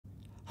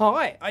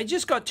Hi, I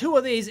just got two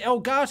of these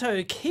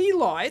Elgato key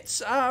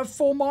lights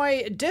for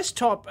my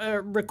desktop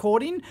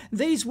recording.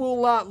 These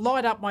will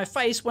light up my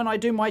face when I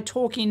do my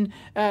talking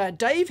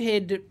Dave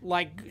head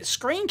like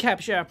screen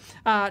capture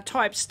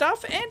type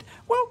stuff, and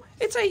well,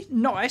 it's a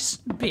nice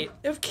bit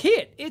of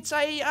kit. It's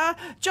a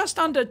just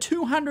under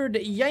 200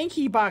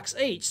 Yankee bucks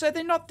each, so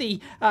they're not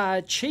the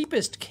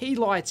cheapest key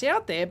lights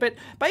out there, but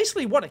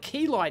basically what a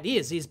key light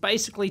is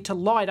basically to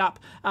light up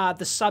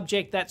the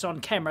subject that's on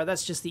camera.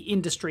 That's just the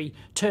industry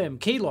term,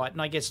 key light,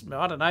 and I guess,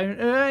 I don't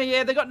know,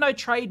 yeah, they got no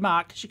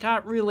trademark. You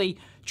can't really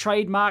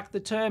trademark the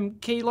term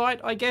key light,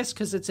 I guess,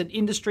 because it's an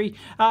industry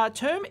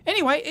term.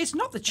 Anyway, it's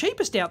not the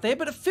cheapest out there,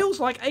 but it feels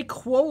like a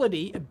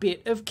quality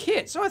bit of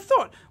kit. So I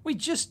thought we'd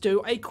just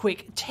do a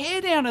quick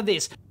teardown of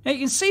this. Now you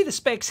can see the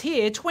specs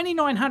here,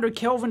 2900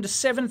 Kelvin to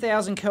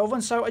 7000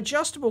 Kelvin, so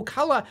adjustable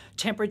color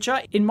temperature.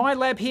 In my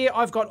lab here,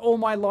 I've got all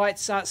my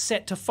lights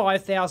set to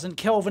 5000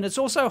 Kelvin. It's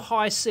also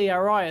high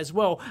CRI as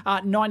well,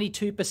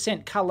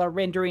 92% color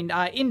rendering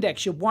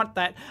index. You want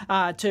that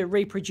to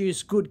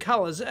reproduce good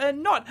colors.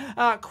 Not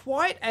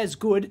quite as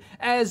good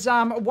as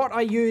what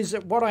I use,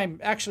 what I'm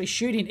actually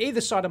shooting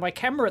either side of my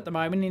camera at the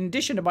moment, in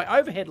addition to my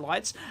overhead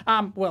lights.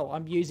 Well,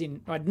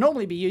 I'd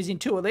normally be using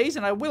two of these,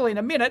 and I will in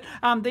a minute.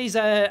 These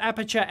are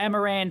Aperture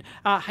Amaran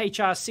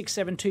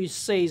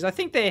HR672Cs. I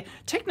think they're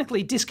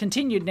technically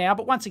discontinued now,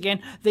 but once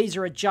again, these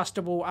are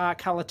adjustable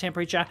color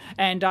temperature,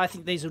 and I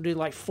think these will do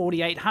like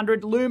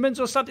 4800 lumens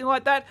or something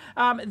like that.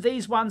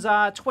 These ones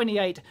are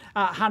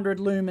 2800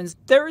 lumens.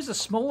 There is a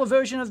smaller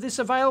version of this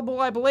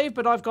available, I believe,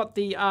 but I've got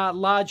the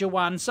larger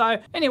one. So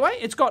anyway,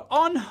 it's got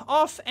on,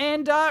 off,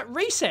 and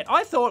reset.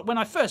 I thought when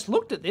I first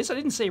looked at this, I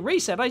didn't see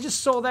reset. I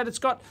just saw that it's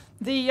got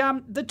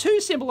the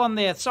 2 symbol on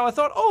there. So I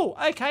thought, oh,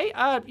 okay,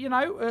 you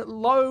know,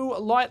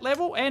 low light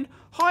level and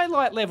high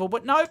light level,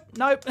 but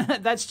nope,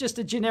 that's just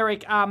a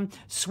generic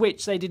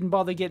switch. They didn't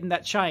bother getting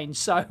that changed,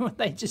 so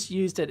they just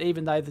used it,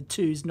 even though the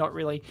 2's not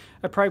really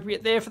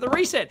appropriate there for the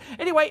reset.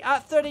 Anyway,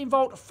 13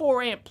 volt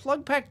 4 amp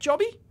plug pack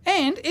jobby,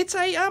 and it's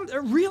a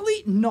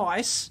really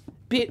nice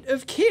bit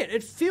of kit.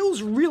 It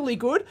feels really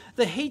good.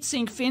 The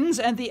heatsink fins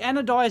and the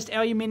anodized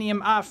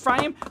aluminium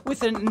frame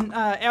with an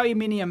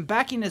aluminium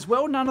backing as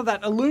well. None of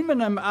that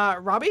aluminum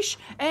rubbish.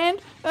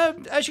 And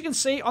as you can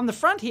see on the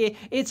front here,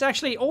 it's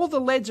actually all the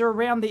LEDs are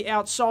around the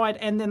outside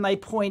and then they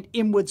point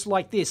inwards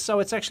like this. So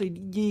it's actually,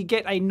 you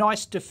get a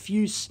nice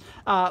diffuse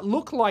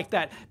look like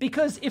that.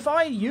 Because if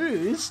I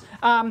use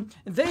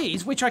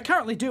these, which I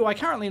currently do, I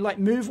currently like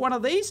move one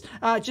of these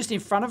just in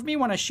front of me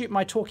when I shoot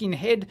my talking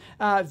head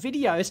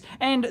videos,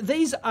 and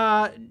these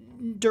are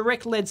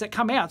direct LEDs that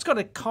come out. It's got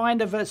a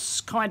kind of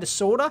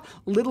sorta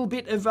little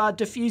bit of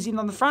diffusing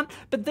on the front,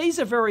 but these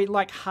are very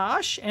like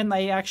harsh, and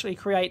they actually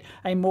create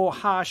a more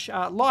harsh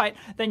light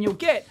than you'll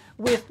get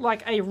with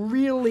like a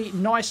really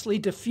nicely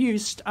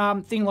diffused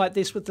thing like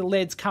this with the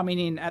LEDs coming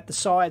in at the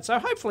side. So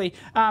hopefully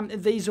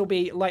these will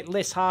be like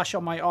less harsh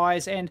on my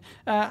eyes and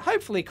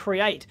hopefully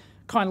create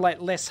kind of like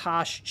less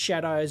harsh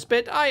shadows,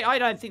 but I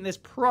don't think there's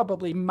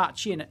probably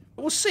much in it.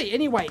 We'll see.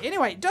 Anyway,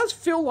 it does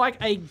feel like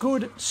a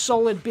good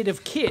solid bit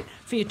of kit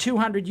for your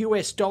 $200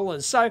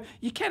 US. So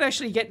you can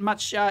actually get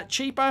much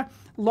cheaper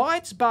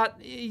lights, but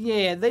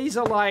yeah, these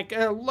are like,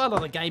 a lot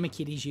of the gamer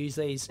kiddies use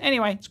these.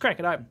 Anyway, let's crack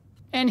it open.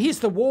 And here's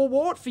the war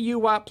wart for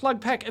you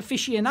plug pack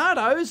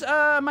aficionados,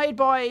 made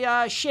by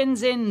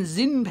Shenzhen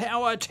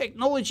Zinpower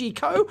Technology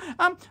Co.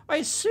 I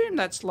assume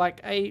that's like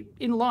a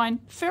inline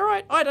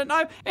ferrite, I don't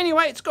know.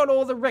 Anyway, it's got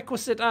all the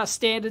requisite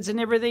standards and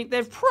everything.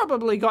 They've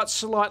probably got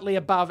slightly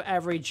above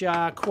average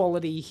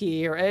quality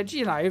here,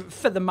 you know,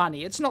 for the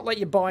money. It's not like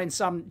you're buying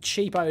some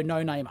cheapo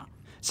no-namer.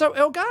 So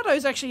Elgato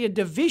is actually a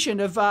division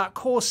of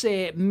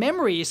Corsair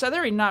Memory. So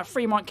they're in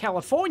Fremont,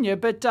 California,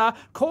 but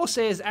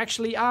Corsair's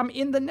actually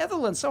in the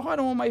Netherlands. So hi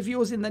to all my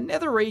viewers in the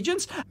nether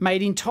regions.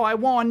 Made in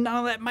Taiwan, none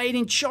of that made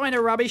in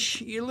China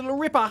rubbish, you little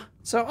ripper.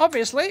 So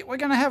obviously we're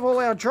going to have all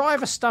our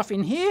driver stuff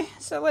in here.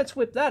 So let's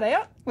whip that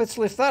out. Let's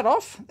lift that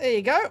off. There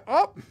you go.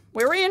 Oh,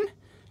 we're in.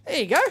 There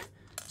you go.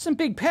 Some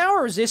big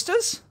power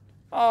resistors.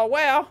 Oh,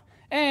 wow.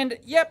 And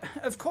yep,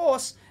 of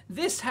course,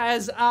 this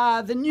has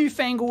the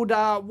newfangled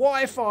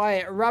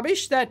Wi-Fi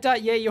rubbish that,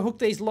 yeah, you hook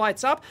these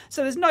lights up.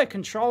 So there's no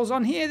controls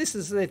on here. This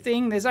is the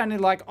thing. There's only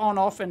like on,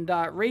 off, and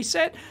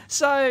reset.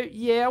 So,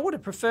 yeah, I would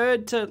have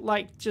preferred to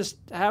like just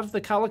have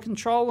the color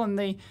control and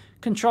the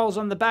controls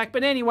on the back.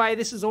 But anyway,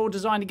 this is all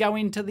designed to go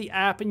into the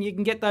app, and you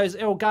can get those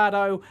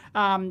Elgato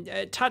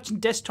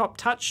desktop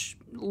touch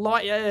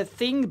light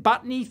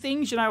buttony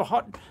things, you know,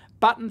 hot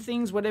button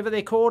things, whatever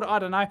they're called, I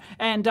don't know.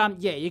 And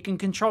yeah, you can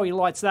control your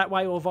lights that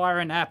way, or via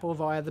an app, or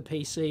via the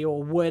PC,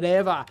 or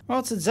whatever. Well,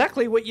 it's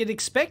exactly what you'd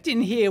expect in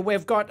here.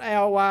 We've got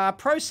our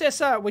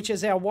processor, which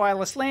is our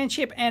wireless LAN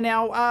chip, and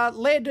our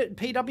LED,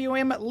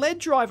 PWM LED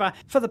driver.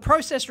 For the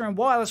processor and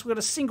wireless, we've got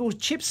a single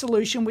chip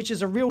solution, which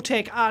is a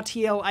Realtek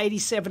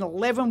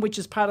RTL8711, which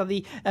is part of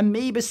the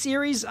Amoeba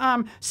series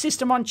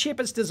system on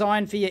chip. It's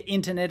designed for your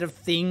Internet of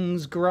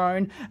Things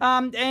grown.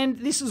 And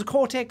this is a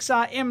Cortex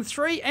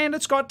M3, and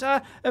it's got,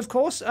 of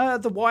course,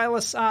 the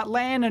wireless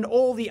LAN and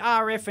all the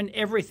RF and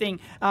everything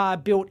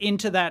built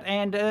into that.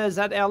 And is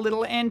that our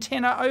little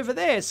antenna over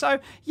there? So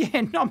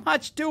yeah, not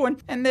much doing.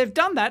 And they've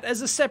done that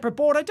as a separate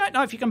board. I don't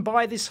know if you can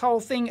buy this whole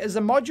thing as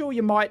a module.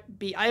 You might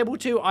be able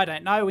to. I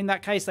don't know. In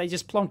that case, they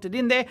just plonked it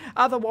in there.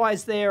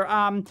 Otherwise, they're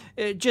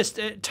just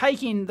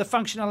taking the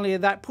functionality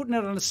of that, putting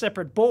it on a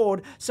separate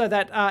board, so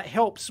that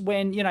helps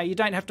when, you know, you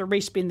don't have to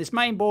respin this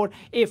main board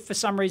if for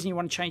some reason you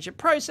want to change your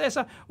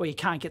processor, or you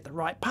can't get the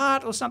right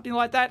part or something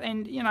like that,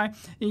 and you know,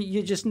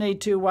 you just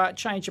need to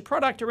change your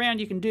product around.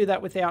 You can do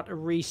that without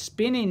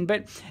respinning.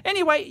 But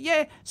anyway,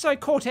 yeah, so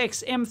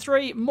Cortex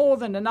M3, more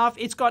than enough.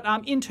 It's got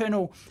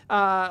internal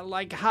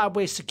like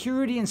hardware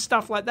security and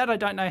stuff like that. I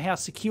don't know how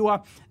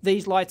secure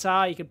these lights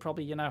are. You could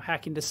probably, you know,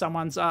 hack into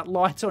someone's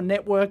lights or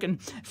network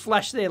and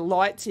flash their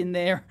lights in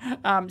their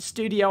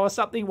studio or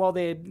something while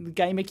their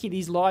gamer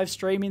kiddies live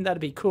streaming.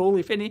 That'd be cool.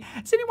 If any,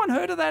 has anyone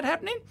heard of that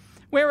happening?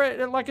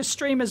 Where like a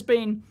streamer's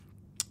been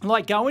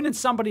like going and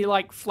somebody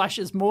like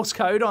flashes Morse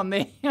code on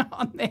their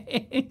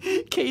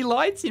key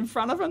lights in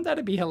front of them.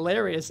 That'd be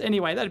hilarious.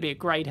 Anyway, that'd be a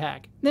great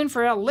hack. Then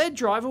for our LED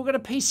driver, we've got a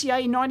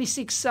PCA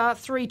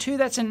 9632.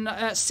 That's an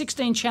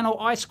 16-channel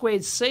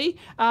I2C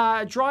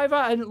driver,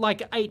 and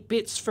like 8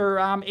 bits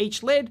for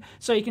each LED.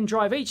 So you can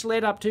drive each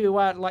LED up to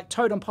like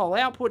totem pole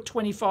output,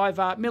 25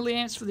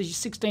 milliamps for the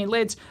 16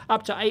 LEDs,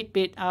 up to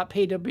 8-bit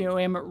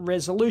PWM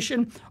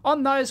resolution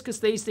on those,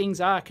 because these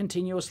things are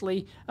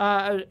continuously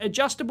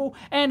adjustable.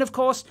 And of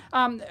course,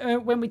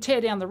 when we tear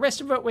down the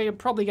rest of it, we're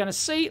probably going to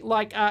see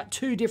like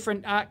 2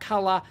 different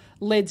color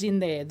LEDs in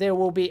there. There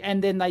will be,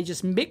 and then they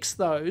just mix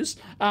those.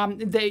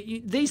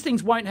 These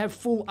things won't have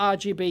full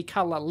RGB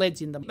color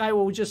LEDs in them. They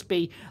will just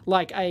be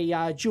like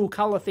a dual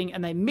color thing,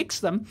 and they mix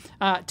them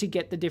to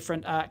get the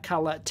different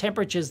color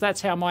temperatures.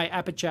 That's how my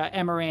Aperture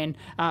Amaran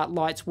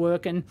lights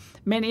work, and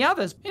many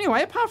others.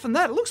 Anyway, apart from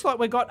that, it looks like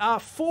we've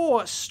got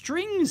 4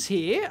 strings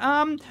here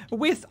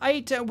with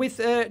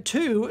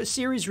 2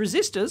 series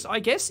resistors, I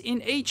guess,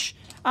 in each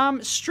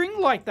string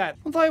like that.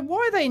 Although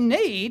why they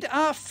need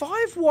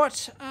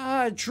 5-watt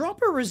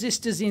dropper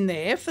resistors in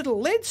there for the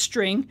LED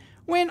string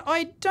when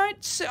I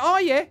don't see... Oh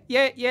yeah,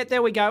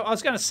 there we go. I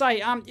was going to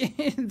say,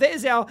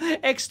 there's our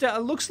extra.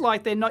 It looks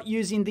like they're not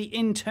using the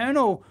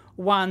internal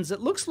ones.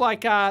 It looks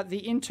like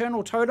the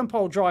internal totem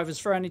pole drivers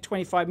for only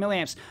 25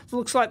 milliamps. It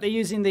looks like they're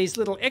using these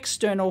little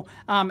external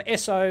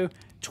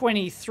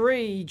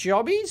SO23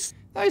 jobbies.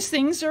 Those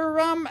things are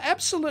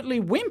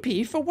absolutely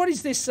wimpy for, what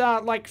is this,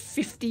 like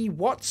 50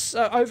 watts,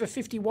 over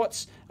 50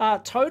 watts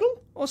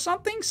total or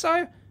something.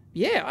 So,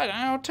 yeah, I don't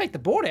know, I'll take the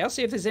board out,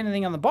 see if there's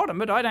anything on the bottom,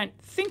 but I don't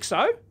think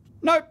so.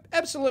 Nope,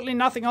 absolutely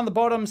nothing on the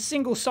bottom,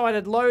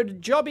 single-sided load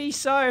jobby,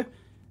 so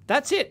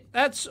that's it.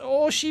 That's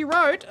all she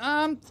wrote.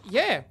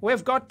 Yeah,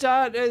 we've got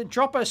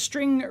dropper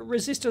string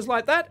resistors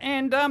like that,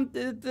 and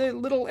the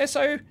little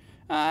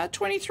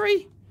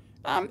SO23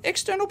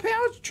 external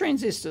power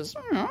transistors.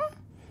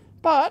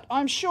 But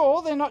I'm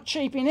sure they're not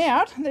cheaping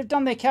out. They've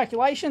done their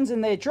calculations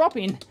and they're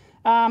dropping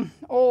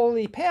all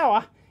the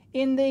power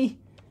in the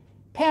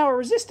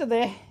power resistor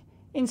there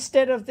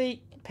instead of the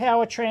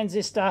power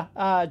transistor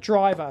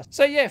driver.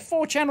 So yeah,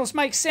 4 channels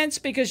makes sense,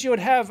 because you would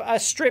have a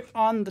strip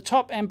on the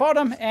top and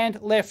bottom and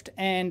left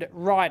and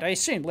right. I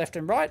assume left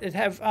and right it'd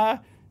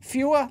have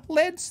fewer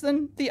LEDs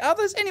than the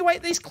others. Anyway,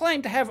 these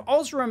claim to have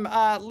Osram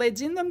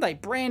LEDs in them. They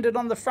branded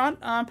on the front.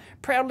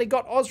 Proudly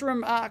got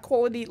Osram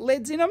quality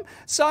LEDs in them.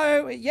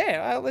 So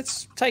yeah,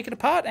 let's take it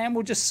apart and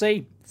we'll just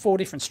see 4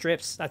 different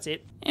strips. That's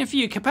it. And for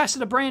you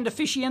capacitor brand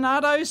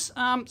aficionados,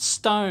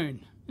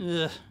 Stone.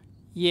 Ugh.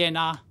 Yeah,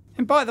 nah.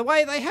 And by the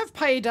way, they have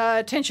paid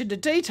attention to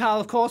detail,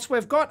 of course.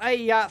 We've got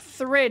a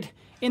thread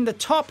in the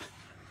top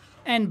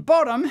and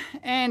bottom,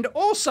 and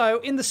also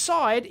in the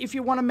side if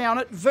you want to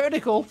mount it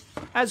vertical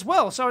as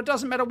well. So it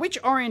doesn't matter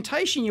which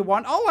orientation you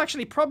want. I'll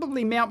actually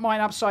probably mount mine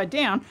upside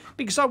down,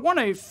 because I want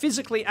to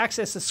physically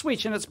access the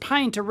switch, and it's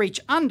pain to reach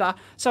under,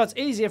 so it's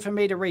easier for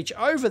me to reach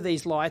over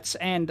these lights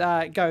and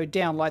go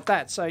down like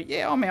that. So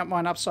yeah, I'll mount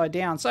mine upside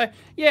down. So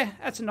yeah,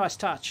 that's a nice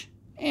touch.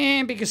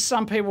 And because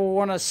some people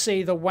want to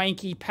see the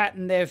wanky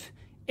pattern they've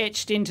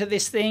etched into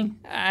this thing,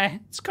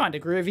 it's kind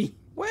of groovy.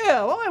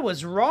 Well, I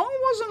was wrong,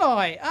 wasn't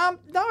I?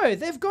 No,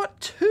 they've got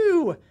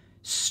 2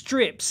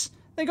 strips.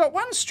 They got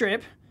one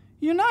strip,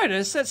 you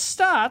notice, that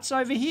starts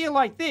over here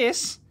like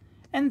this,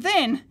 and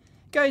then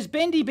goes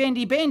bendy,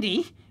 bendy,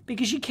 bendy,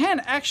 because you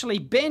can actually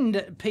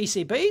bend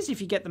PCBs if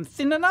you get them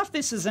thin enough.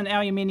 This is an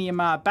aluminium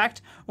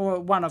backed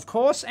one, of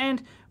course,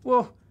 and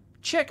well,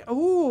 check.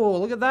 Ooh,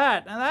 look at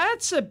that. Now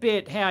that's a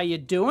bit how you're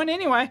doing.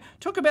 Anyway,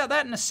 talk about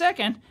that in a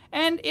second,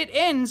 and it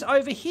ends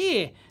over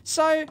here.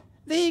 So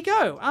there you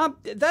go.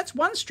 That's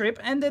one strip,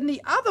 and then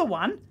the other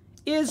one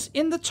is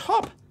in the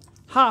top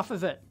half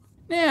of it.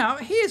 Now,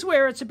 here's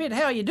where it's a bit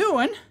how you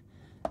doing.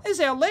 There's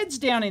our LEDs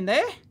down in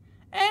there,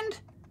 and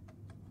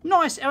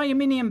nice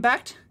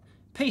aluminium-backed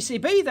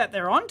PCB that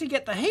they're on to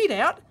get the heat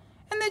out,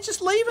 and they're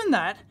just leaving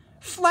that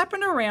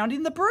flapping around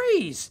in the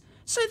breeze.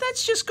 So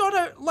that's just got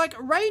to, like,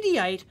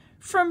 radiate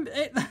from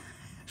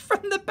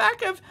the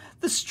back of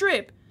the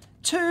strip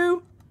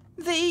to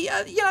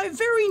the,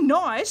 very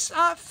nice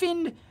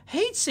finned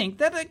heatsink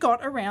that it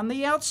got around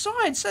the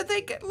outside. So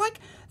they get, like,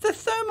 the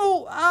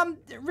thermal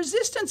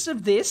resistance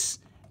of this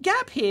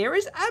gap here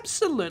is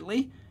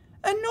absolutely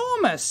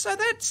enormous. So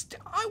that's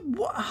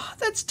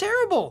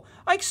terrible.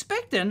 I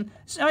expected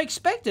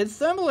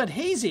thermal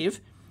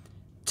adhesive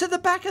to the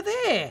back of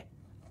there.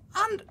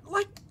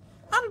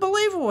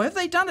 Unbelievable. Have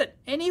they done it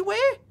anywhere?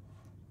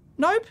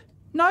 Nope.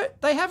 No,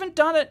 they haven't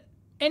done it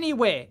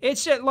anywhere.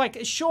 It's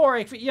like, sure,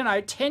 if,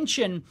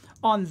 tension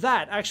on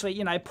that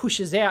actually,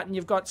 pushes out and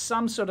you've got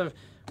some sort of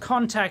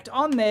contact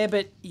on there,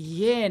 but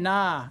yeah,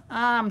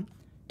 nah.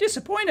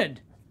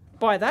 Disappointed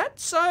by that.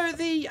 So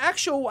the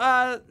actual,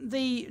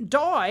 the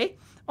dye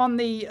on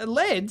the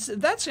LEDs,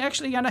 that's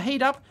actually going to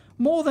heat up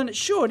more than it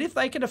should if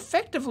they could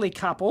effectively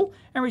couple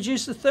and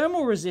reduce the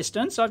thermal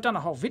resistance. I've done a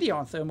whole video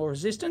on thermal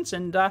resistance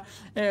and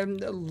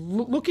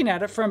looking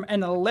at it from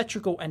an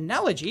electrical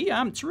analogy.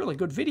 It's a really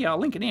good video. I'll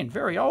link it in.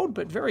 Very old,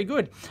 but very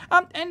good.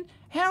 And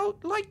how,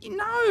 like,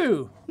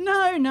 no.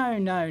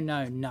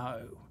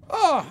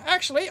 Oh,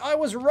 actually, I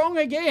was wrong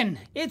again.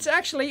 It's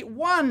actually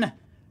one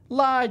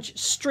large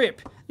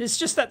strip. It's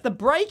just that the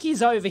break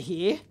is over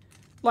here,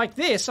 like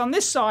this, on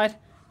this side,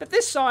 but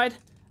this side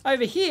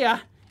over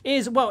here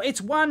is, well,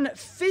 it's one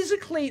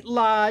physically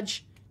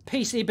large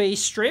PCB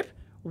strip.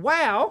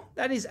 Wow,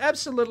 that is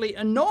absolutely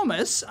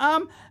enormous.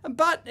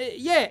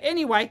 Yeah,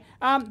 anyway,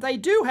 they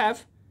do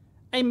have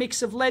a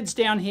mix of LEDs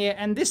down here,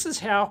 and this is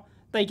how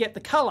they get the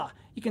color.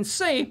 You can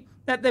see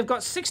that they've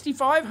got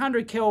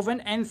 6500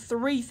 Kelvin and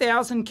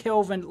 3000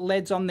 Kelvin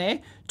LEDs on there,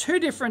 two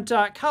different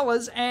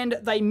colors, and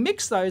they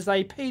mix those,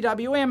 they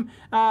PWM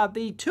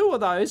the two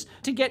of those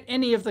to get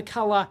any of the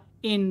color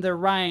in the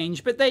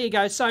range. But there you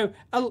go. So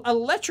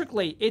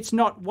electrically, it's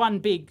not one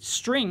big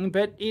string,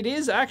 but it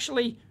is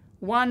actually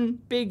one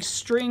big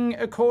string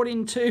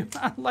according to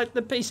like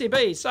the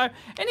PCB. So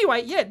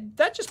anyway, yeah,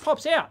 that just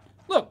pops out.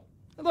 Look,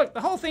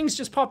 the whole thing's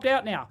just popped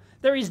out now.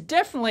 There is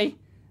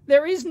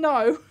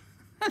no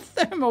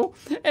thermal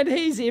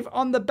adhesive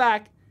on the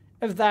back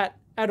of that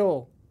at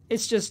all.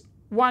 It's just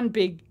one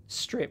big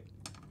strip.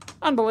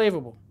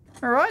 Unbelievable.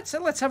 All right,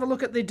 so let's have a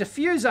look at the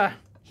diffuser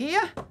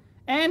here.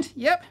 And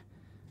yep,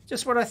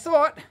 just what I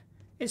thought.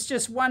 It's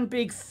just one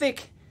big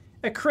thick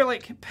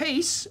acrylic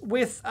piece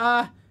with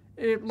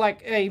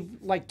like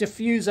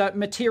diffuser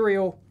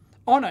material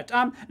on it.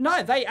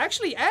 No, they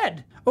actually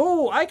add.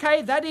 Oh,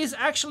 okay, that is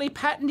actually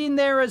patterned in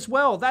there as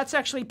well. That's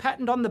actually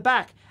patterned on the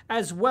back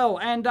as well.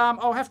 And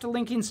I'll have to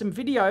link in some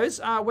videos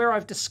where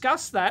I've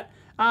discussed that,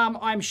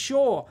 I'm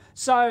sure.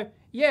 So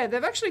yeah,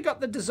 they've actually got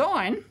the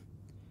design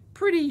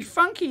pretty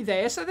funky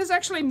there. So there's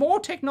actually more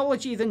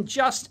technology than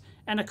just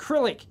an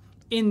acrylic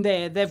in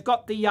there. They've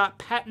got the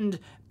patterned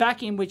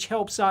backing, which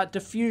helps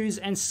diffuse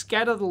and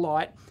scatter the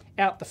light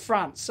out the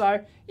front.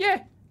 So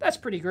yeah, that's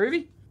pretty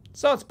groovy.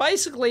 So it's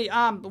basically,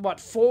 what,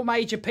 4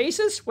 major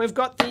pieces? We've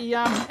got the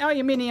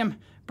aluminium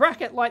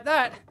bracket like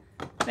that.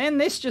 Then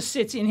this just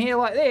sits in here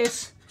like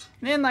this.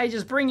 And then they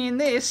just bring in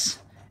this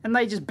and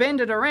they just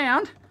bend it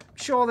around. I'm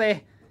sure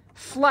they're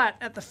flat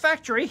at the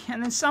factory.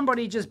 And then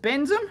somebody just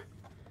bends them.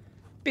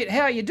 Bit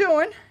how you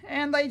doing?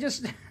 And they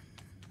just...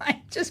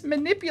 I just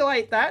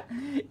manipulate that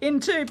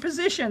into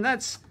position.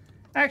 That's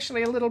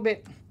actually a little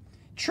bit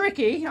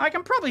tricky. I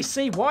can probably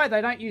see why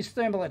they don't use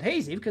thermal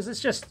adhesive, because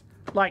it's just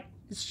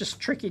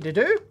tricky to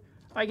do,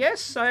 I guess.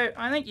 So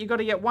I think you've got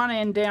to get one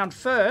end down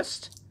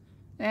first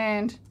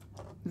and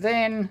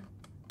then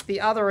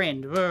the other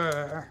end.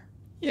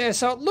 Yeah,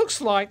 so it looks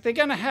like they're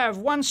going to have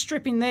one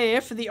strip in there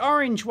for the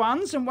orange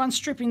ones and one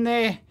strip in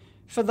there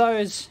for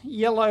those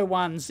yellow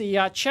ones,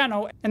 the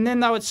channel, and then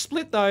they would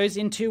split those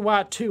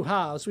into 2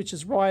 halves, which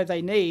is why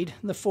they need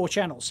the 4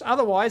 channels.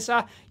 Otherwise,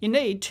 you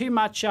need too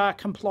much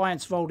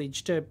compliance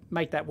voltage to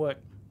make that work.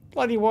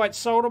 Bloody white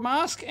solder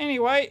mask.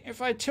 Anyway,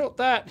 if I tilt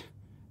that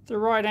the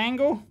right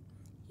angle,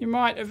 you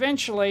might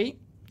eventually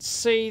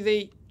see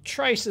the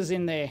traces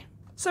in there.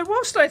 So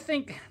whilst I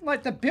think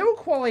like the build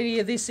quality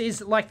of this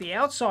is like the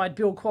outside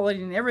build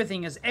quality and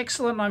everything is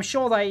excellent, and I'm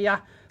sure they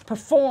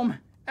perform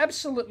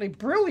absolutely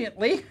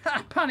brilliantly,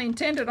 pun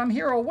intended, I'm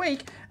here all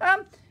week.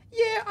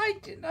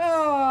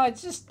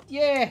 It's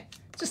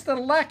just the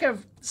lack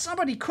of,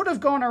 somebody could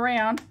have gone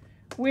around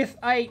with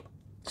a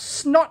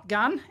snot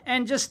gun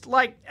and just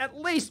like at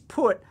least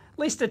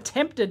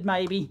attempted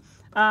maybe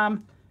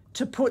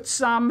to put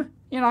some,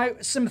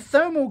 some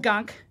thermal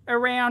gunk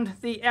around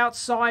the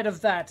outside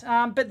of that.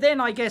 But then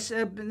I guess,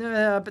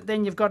 but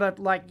then you've got to,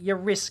 like, you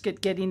risk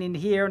it getting in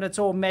here and it's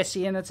all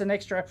messy and it's an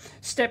extra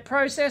step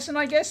process. And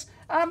I guess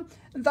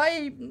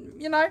they,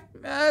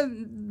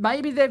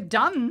 maybe they've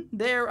done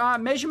their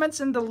measurements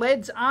and the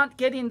LEDs aren't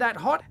getting that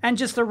hot, and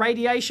just the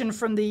radiation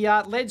from the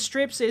LED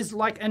strips is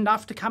like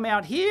enough to come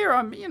out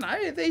here.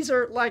 These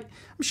are like,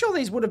 I'm sure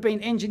these would have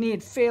been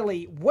engineered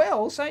fairly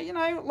well. So,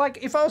 like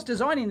if I was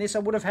designing this, I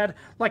would have had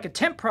like a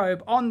temp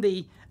probe on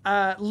the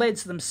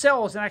LEDs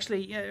themselves and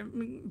actually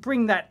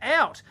bring that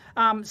out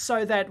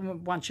so that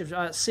once you've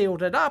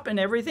sealed it up and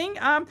everything,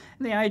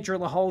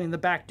 drill a hole in the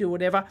back, do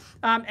whatever,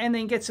 and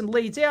then get some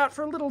leads out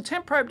for a little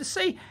temp probe to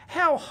see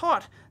how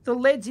hot the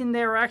LEDs in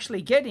there are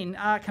actually getting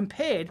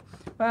compared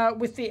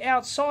with the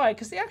outside,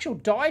 because the actual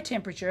die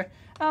temperature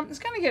is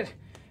going to get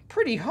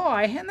pretty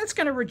high, and that's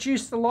going to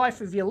reduce the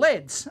life of your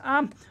LEDs.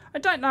 I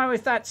don't know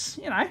if that's,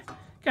 you know,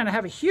 going to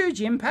have a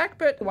huge impact,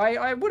 but anyway,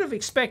 I would have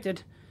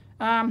expected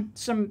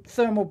some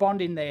thermal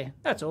bond in there,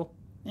 that's all.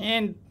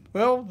 And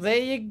well, there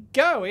you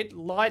go, it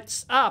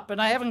lights up,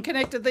 and I haven't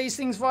connected these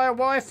things via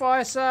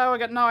Wi-Fi, so I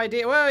got no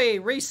idea. Well,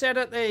 you reset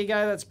it, there you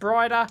go, that's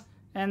brighter,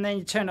 and then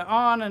you turn it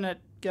on and it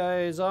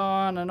goes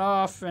on and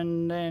off,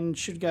 and then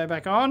should go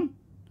back on,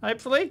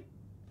 hopefully.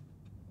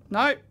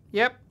 No,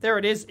 yep, there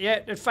it is,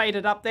 yeah, it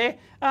faded up there.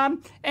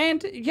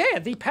 And yeah,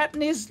 the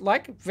pattern is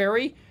like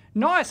very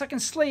nice. I can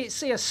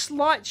see a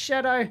slight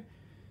shadow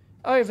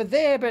over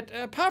there, but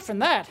apart from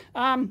that,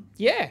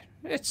 yeah,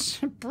 it's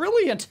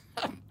brilliant,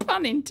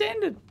 pun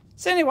intended.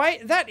 So anyway,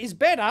 that is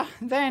better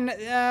than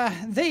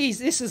these.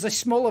 This is a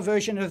smaller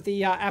version of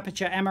the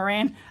Aperture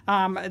Amaran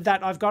that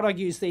I've got. I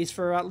use these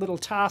for a little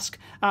task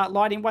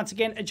lighting. Once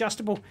again,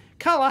 adjustable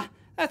color.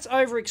 That's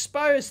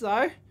overexposed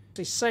though.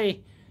 You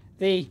see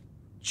the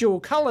dual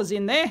colors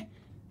in there.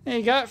 There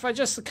you go. If I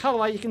adjust the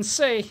color, you can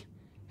see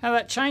how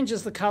that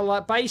changes the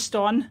color based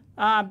on,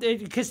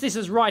 because this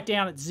is right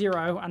down at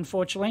 0,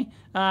 unfortunately.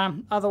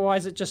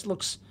 Otherwise, it just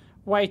looks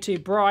way too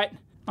bright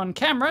on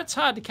camera. It's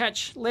hard to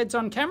catch LEDs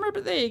on camera,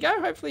 but there you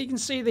go. Hopefully you can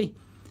see the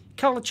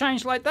color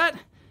change like that.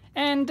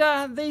 And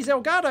these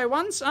Elgato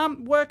ones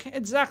work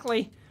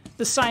exactly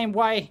the same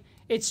way.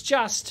 It's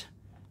just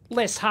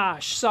less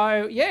harsh.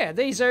 So yeah,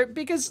 these are,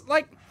 because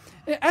like,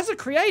 as a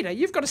creator,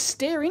 you've got to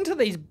stare into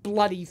these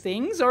bloody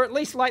things, or at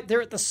least like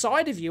they're at the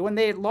side of you and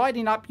they're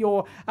lighting up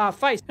your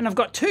face. And I've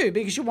got two,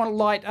 because you want to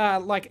light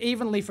like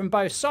evenly from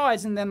both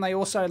sides, and then they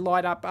also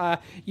light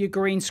up your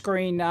green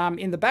screen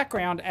in the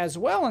background as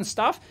well and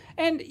stuff.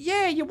 And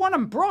yeah, you want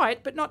them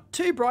bright, but not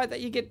too bright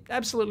that you get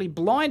absolutely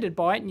blinded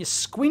by it and you're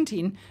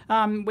squinting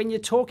when you're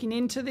talking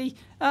into the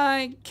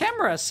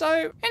camera.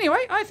 So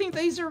anyway, I think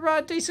these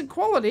are decent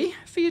quality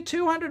for your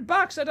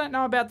 $200. I don't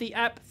know about the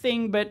app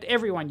thing, but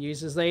everyone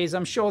uses these.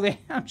 I'm sure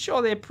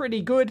they're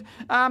pretty good,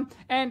 and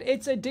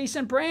it's a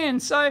decent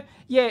brand. So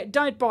yeah,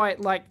 don't buy it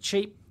like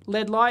cheap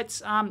LED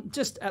lights.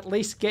 Just at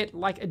least get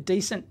like a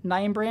decent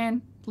name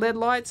brand LED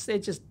lights. They're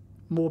just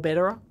more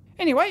better.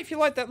 Anyway, if you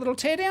like that little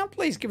teardown,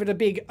 please give it a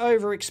big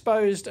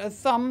overexposed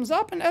thumbs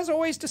up, and as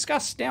always,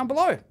 discuss down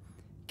below.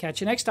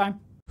 Catch you next time.